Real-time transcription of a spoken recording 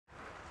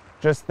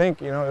Just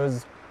think, you know, it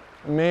was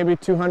maybe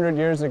 200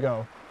 years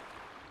ago.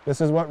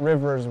 This is what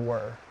rivers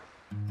were.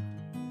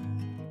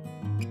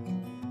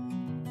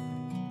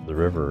 The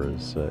river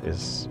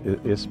is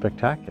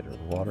spectacular.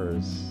 The water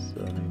is,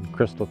 I mean,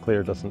 crystal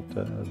clear.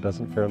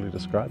 Doesn't fairly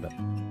describe it.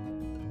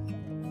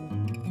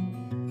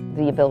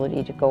 The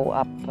ability to go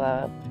up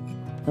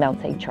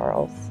Mount St.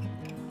 Charles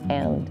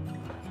and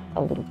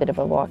a little bit of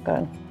a walk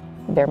on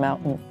Bear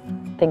Mountain,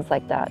 things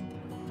like that.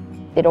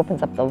 It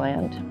opens up the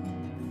land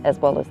as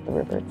well as the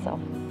river itself.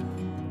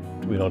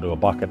 We don't do a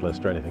bucket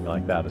list or anything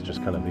like that. It's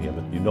just kind of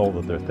you know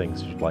that there are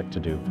things you'd like to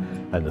do,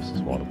 and this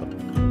is one of them.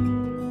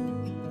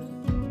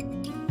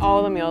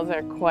 All the meals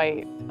are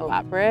quite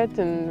elaborate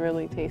and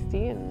really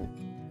tasty, and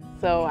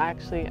so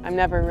actually I'm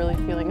never really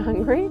feeling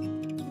hungry,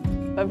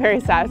 but very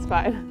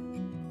satisfied.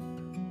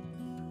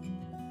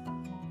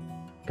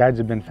 Guides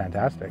have been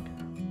fantastic.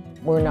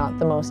 We're not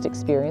the most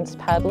experienced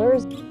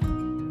paddlers.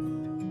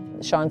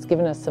 Sean's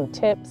given us some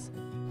tips.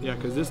 Yeah,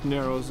 because this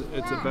narrows,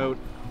 it's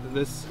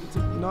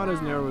not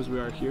as narrow as we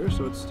are here,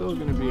 so it's still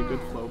going to be a good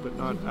flow, but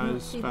not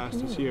as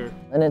fast as here.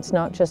 And it's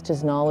not just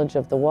his knowledge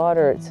of the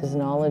water, it's his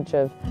knowledge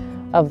of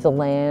the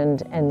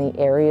land and the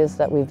areas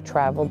that we've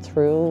traveled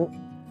through.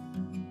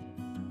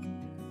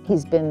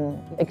 He's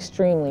been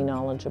extremely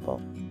knowledgeable.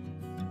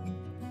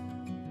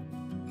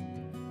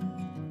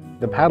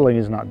 The paddling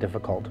is not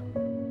difficult.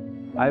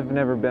 I've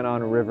never been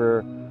on a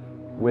river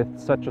with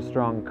such a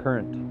strong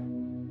current.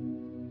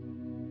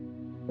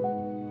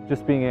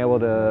 Just being able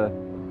to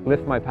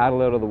lift my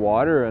paddle out of the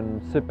water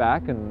and sit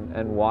back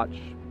and watch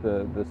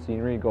the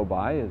scenery go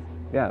by it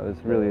was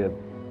really a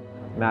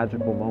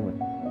magical moment.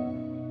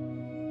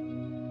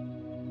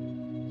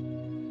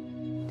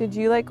 Did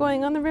you like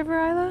going on the river,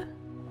 Isla?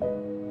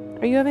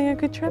 Are you having a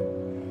good trip?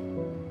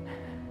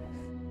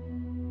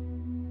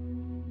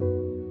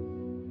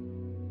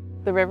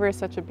 The river is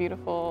such a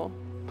beautiful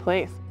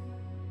place.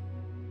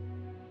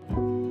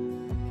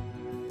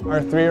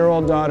 Our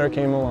 3-year-old daughter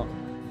came along.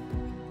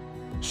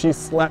 She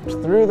slept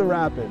through the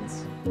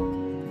rapids.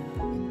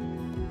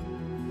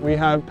 We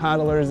have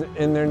paddlers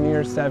in their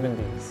near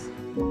 70s.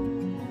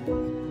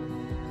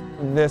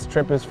 This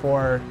trip is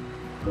for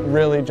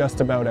really just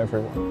about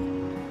everyone.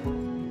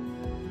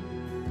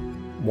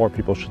 More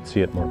people should see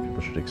it, more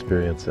people should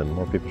experience it, and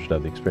more people should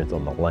have the experience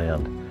on the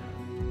land.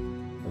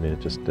 I mean, it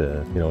just,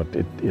 you know,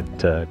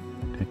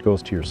 it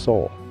goes to your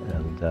soul,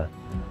 and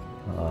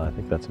I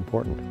think that's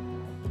important.